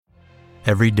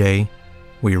Every day,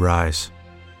 we rise,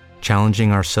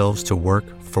 challenging ourselves to work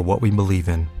for what we believe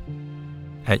in.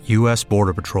 At U.S.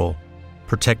 Border Patrol,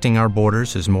 protecting our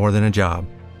borders is more than a job.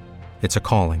 It's a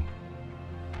calling.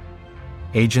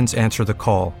 Agents answer the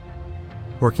call,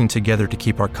 working together to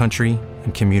keep our country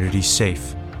and communities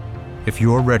safe. If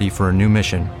you're ready for a new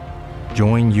mission,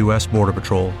 join U.S. Border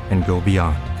Patrol and go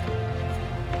beyond.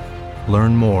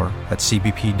 Learn more at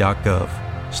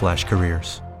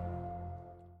cbp.gov/careers.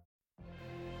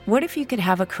 What if you could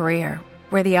have a career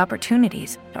where the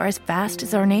opportunities are as vast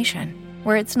as our nation,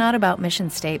 where it's not about mission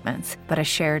statements, but a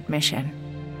shared mission?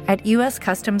 At U.S.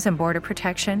 Customs and Border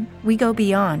Protection, we go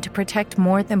beyond to protect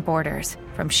more than borders.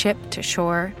 From ship to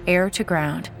shore, air to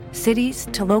ground, cities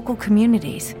to local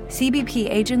communities, CBP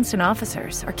agents and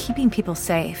officers are keeping people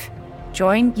safe.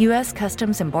 Join U.S.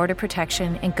 Customs and Border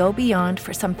Protection and go beyond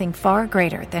for something far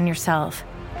greater than yourself.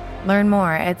 Learn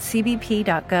more at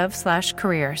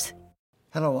cbp.gov/careers.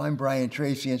 Hello, I'm Brian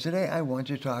Tracy, and today I want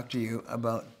to talk to you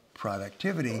about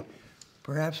productivity,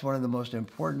 perhaps one of the most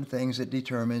important things that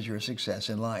determines your success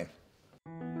in life.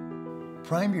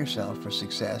 Prime yourself for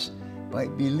success by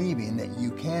believing that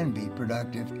you can be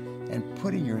productive and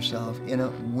putting yourself in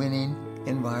a winning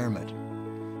environment.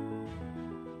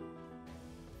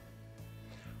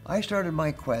 I started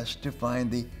my quest to find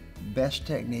the best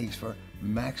techniques for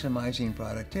maximizing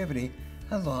productivity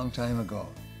a long time ago.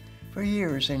 For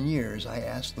years and years, I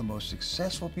asked the most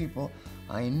successful people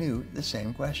I knew the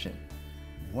same question.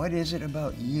 What is it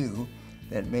about you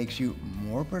that makes you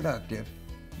more productive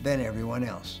than everyone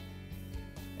else?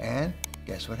 And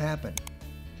guess what happened?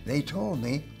 They told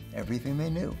me everything they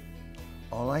knew.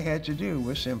 All I had to do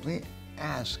was simply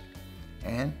ask.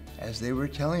 And as they were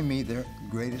telling me their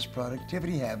greatest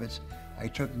productivity habits, I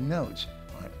took notes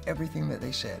on everything that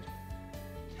they said.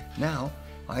 Now,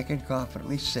 I can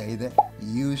confidently say that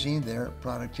using their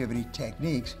productivity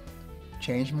techniques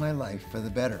changed my life for the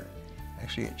better.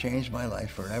 Actually, it changed my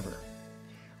life forever.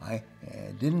 It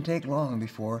didn't take long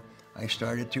before I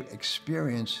started to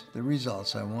experience the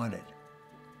results I wanted.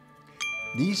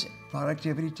 These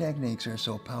productivity techniques are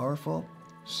so powerful,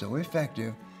 so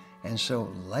effective, and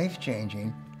so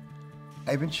life-changing.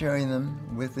 I've been sharing them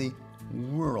with the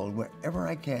world wherever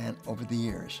I can over the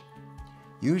years.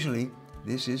 Usually,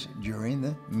 this is during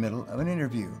the middle of an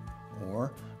interview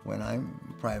or when I'm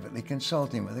privately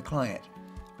consulting with a client.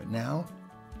 But now,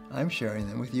 I'm sharing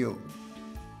them with you.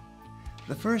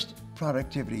 The first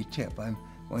productivity tip I'm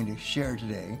going to share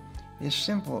today is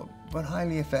simple but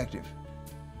highly effective.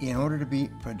 In order to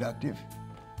be productive,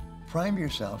 prime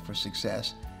yourself for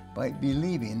success by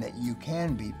believing that you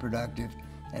can be productive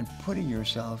and putting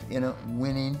yourself in a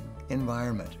winning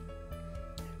environment.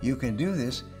 You can do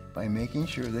this by making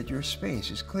sure that your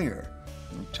space is clear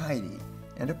and tidy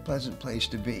and a pleasant place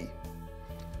to be.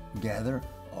 Gather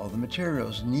all the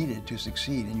materials needed to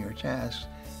succeed in your tasks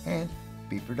and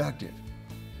be productive.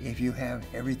 If you have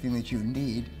everything that you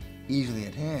need easily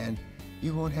at hand,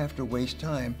 you won't have to waste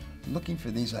time looking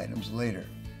for these items later.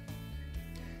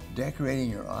 Decorating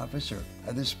your office or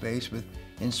other space with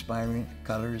inspiring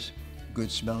colors,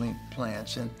 good-smelling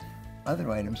plants, and other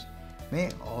items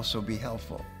may also be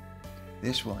helpful.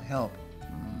 This will help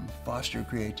foster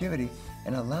creativity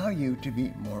and allow you to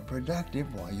be more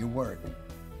productive while you work.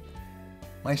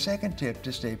 My second tip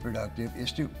to stay productive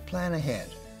is to plan ahead.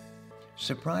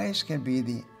 Surprise can be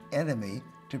the enemy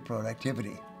to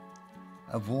productivity.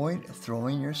 Avoid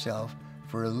throwing yourself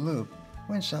for a loop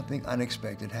when something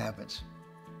unexpected happens.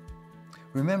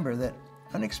 Remember that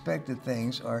unexpected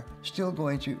things are still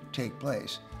going to take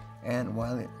place, and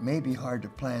while it may be hard to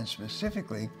plan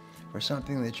specifically for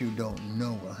something that you don't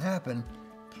know will happen,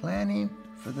 planning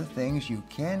for the things you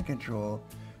can control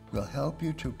will help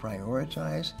you to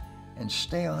prioritize and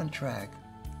stay on track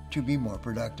to be more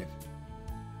productive.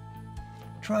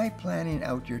 Try planning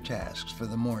out your tasks for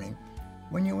the morning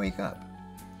when you wake up.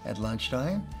 At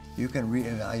lunchtime, you can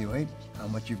reevaluate how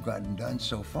much you've gotten done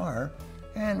so far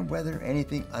and whether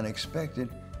anything unexpected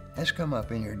has come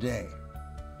up in your day.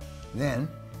 Then,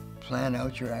 plan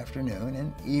out your afternoon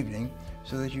and evening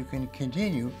so that you can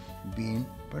continue being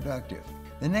productive.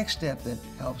 The next step that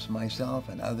helps myself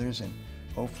and others, and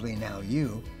hopefully now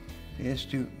you, is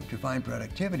to find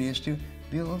productivity is to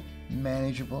build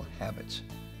manageable habits.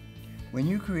 When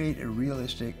you create a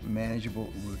realistic,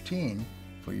 manageable routine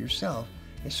for yourself,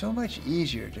 it's so much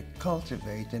easier to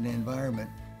cultivate an environment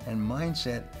and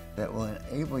mindset that will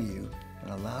enable you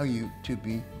and allow you to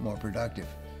be more productive.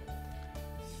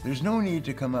 There's no need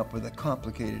to come up with a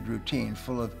complicated routine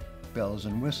full of bells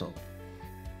and whistles.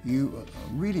 You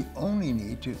really only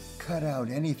need to cut out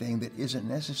anything that isn't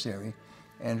necessary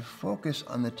and focus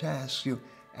on the tasks you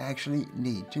actually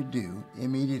need to do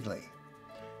immediately.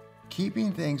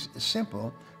 Keeping things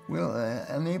simple will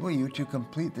enable you to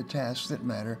complete the tasks that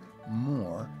matter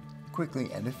more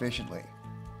quickly and efficiently.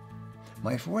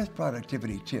 My fourth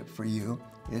productivity tip for you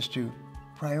is to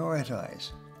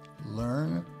prioritize,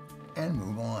 learn, and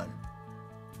move on.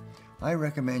 I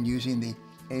recommend using the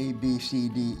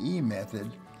ABCDE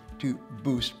method to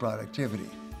boost productivity.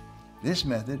 This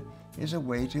method is a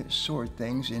way to sort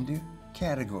things into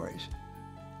categories.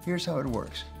 Here's how it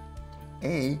works.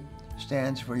 A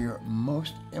stands for your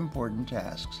most important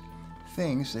tasks,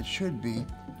 things that should be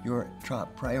your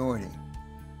top priority.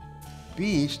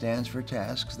 B stands for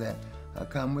tasks that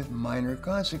come with minor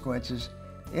consequences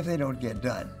if they don't get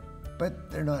done, but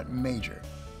they're not major.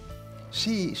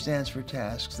 C stands for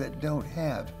tasks that don't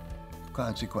have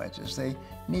consequences. They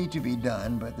need to be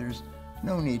done, but there's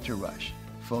no need to rush.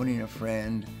 Phoning a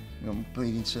friend,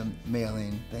 completing some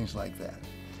mailing, things like that.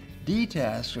 D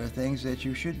tasks are things that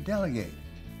you should delegate.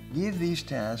 Give these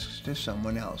tasks to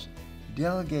someone else.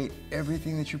 Delegate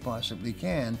everything that you possibly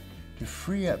can to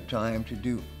free up time to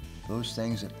do those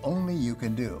things that only you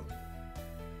can do.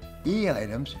 E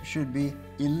items should be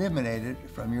eliminated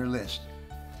from your list.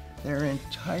 There are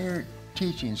entire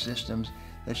teaching systems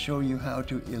that show you how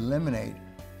to eliminate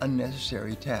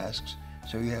unnecessary tasks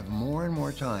so you have more and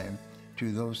more time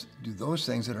to do those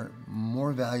things that are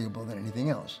more valuable than anything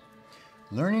else.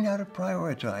 Learning how to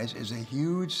prioritize is a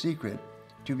huge secret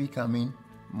to becoming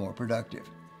more productive.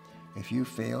 If you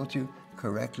fail to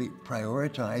correctly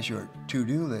prioritize your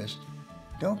to-do list,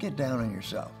 don't get down on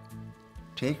yourself.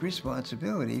 Take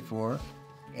responsibility for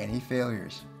any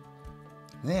failures.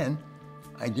 Then,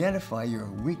 identify your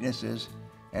weaknesses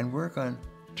and work on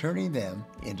turning them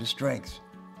into strengths.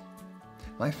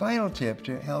 My final tip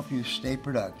to help you stay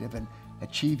productive and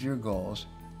achieve your goals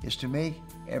is to make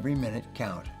every minute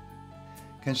count.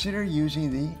 Consider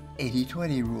using the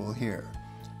 80-20 rule here.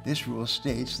 This rule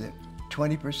states that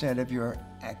 20% of your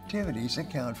activities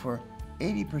account for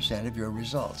 80% of your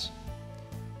results.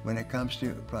 When it comes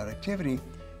to productivity,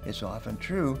 it's often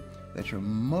true that your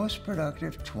most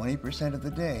productive 20% of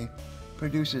the day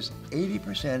produces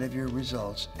 80% of your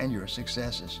results and your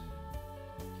successes.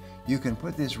 You can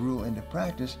put this rule into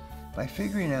practice by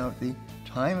figuring out the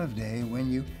time of day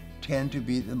when you tend to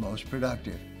be the most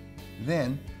productive.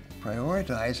 Then,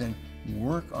 prioritize and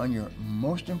work on your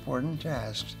most important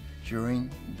tasks during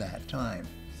that time.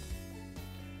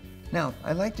 Now,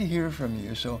 I'd like to hear from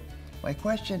you, so my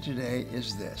question today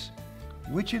is this.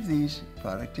 Which of these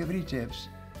productivity tips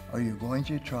are you going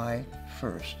to try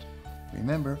first?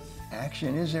 Remember,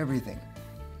 action is everything.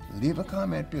 Leave a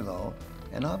comment below,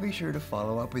 and I'll be sure to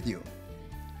follow up with you.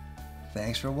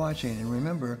 Thanks for watching, and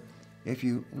remember, if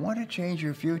you want to change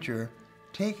your future,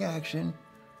 take action,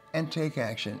 and take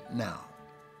action now.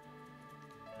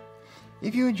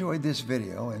 If you enjoyed this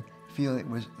video and feel it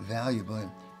was valuable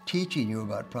in teaching you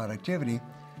about productivity,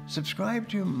 subscribe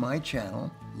to my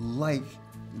channel, like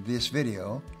this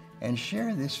video, and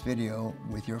share this video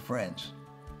with your friends.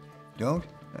 Don't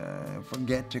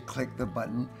forget to click the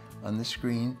button on the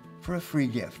screen for a free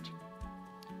gift.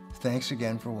 Thanks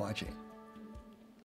again for watching.